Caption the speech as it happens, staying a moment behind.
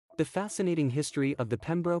The fascinating history of the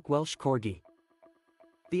Pembroke Welsh Corgi.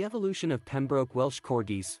 The evolution of Pembroke Welsh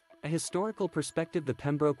Corgis. A historical perspective. The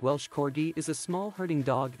Pembroke Welsh Corgi is a small herding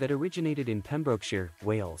dog that originated in Pembrokeshire,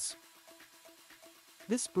 Wales.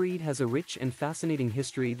 This breed has a rich and fascinating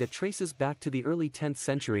history that traces back to the early 10th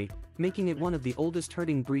century, making it one of the oldest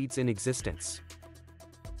herding breeds in existence.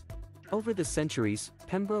 Over the centuries,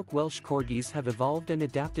 Pembroke Welsh Corgis have evolved and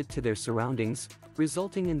adapted to their surroundings,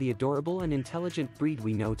 resulting in the adorable and intelligent breed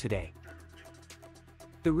we know today.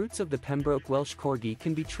 The roots of the Pembroke Welsh Corgi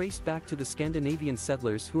can be traced back to the Scandinavian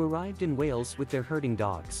settlers who arrived in Wales with their herding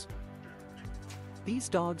dogs. These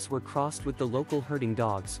dogs were crossed with the local herding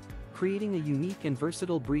dogs, creating a unique and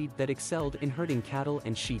versatile breed that excelled in herding cattle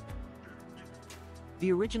and sheep.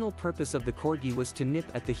 The original purpose of the Corgi was to nip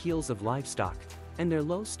at the heels of livestock, and their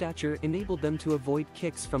low stature enabled them to avoid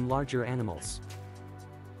kicks from larger animals.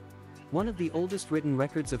 One of the oldest written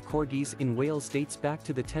records of Corgis in Wales dates back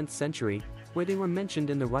to the 10th century, where they were mentioned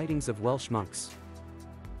in the writings of Welsh monks.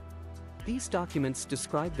 These documents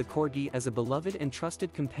describe the Corgi as a beloved and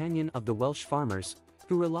trusted companion of the Welsh farmers,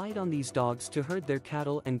 who relied on these dogs to herd their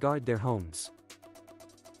cattle and guard their homes.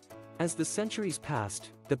 As the centuries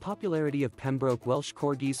passed, the popularity of Pembroke Welsh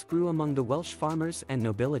Corgis grew among the Welsh farmers and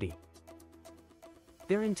nobility.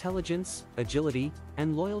 Their intelligence, agility,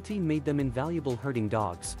 and loyalty made them invaluable herding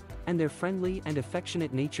dogs, and their friendly and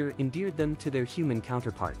affectionate nature endeared them to their human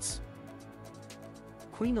counterparts.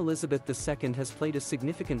 Queen Elizabeth II has played a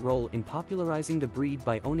significant role in popularizing the breed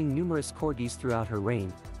by owning numerous Corgis throughout her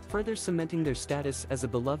reign, further cementing their status as a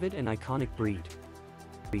beloved and iconic breed.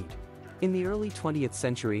 In the early 20th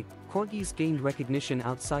century, Corgis gained recognition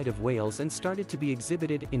outside of Wales and started to be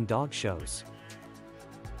exhibited in dog shows.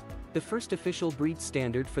 The first official breed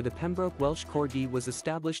standard for the Pembroke Welsh Corgi was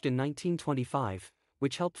established in 1925,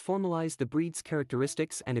 which helped formalize the breed's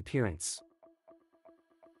characteristics and appearance.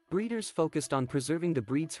 Breeders focused on preserving the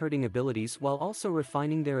breed's herding abilities while also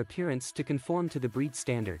refining their appearance to conform to the breed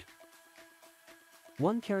standard.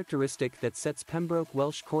 One characteristic that sets Pembroke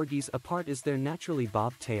Welsh Corgis apart is their naturally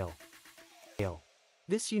bobbed tail.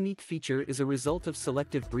 This unique feature is a result of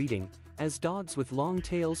selective breeding, as dogs with long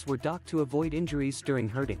tails were docked to avoid injuries during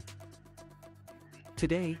herding.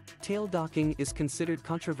 Today, tail docking is considered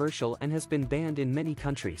controversial and has been banned in many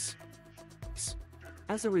countries.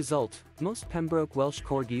 As a result, most Pembroke Welsh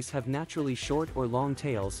Corgis have naturally short or long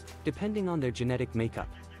tails, depending on their genetic makeup.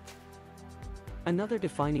 Another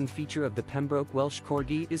defining feature of the Pembroke Welsh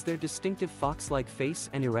Corgi is their distinctive fox-like face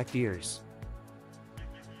and erect ears.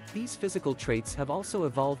 These physical traits have also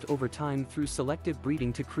evolved over time through selective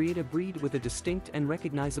breeding to create a breed with a distinct and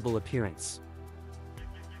recognizable appearance.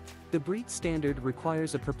 The breed standard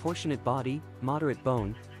requires a proportionate body, moderate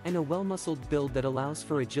bone, and a well-muscled build that allows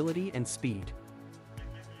for agility and speed.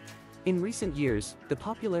 In recent years, the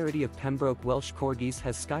popularity of Pembroke Welsh Corgis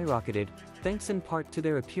has skyrocketed, thanks in part to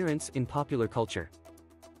their appearance in popular culture.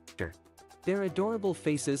 Their adorable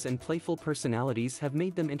faces and playful personalities have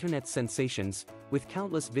made them internet sensations, with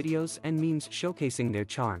countless videos and memes showcasing their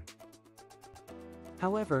charm.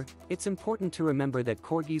 However, it's important to remember that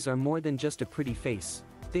Corgis are more than just a pretty face.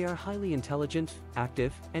 They are highly intelligent,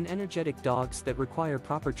 active, and energetic dogs that require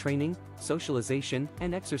proper training, socialization,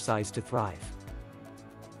 and exercise to thrive.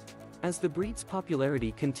 As the breed's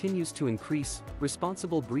popularity continues to increase,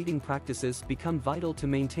 responsible breeding practices become vital to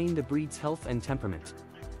maintain the breed's health and temperament.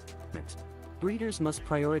 Breeders must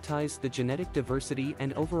prioritize the genetic diversity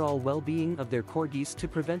and overall well-being of their Corgis to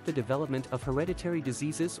prevent the development of hereditary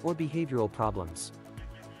diseases or behavioral problems.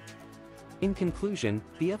 In conclusion,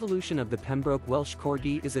 the evolution of the Pembroke Welsh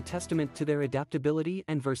Corgi is a testament to their adaptability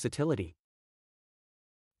and versatility.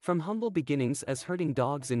 From humble beginnings as herding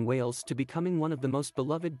dogs in Wales to becoming one of the most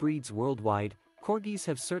beloved breeds worldwide, Corgis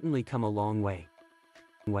have certainly come a long way.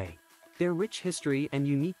 Their rich history and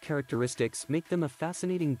unique characteristics make them a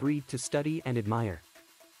fascinating breed to study and admire.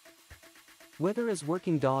 Whether as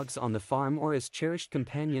working dogs on the farm or as cherished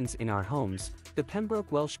companions in our homes, the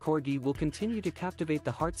Pembroke Welsh Corgi will continue to captivate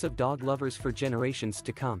the hearts of dog lovers for generations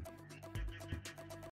to come.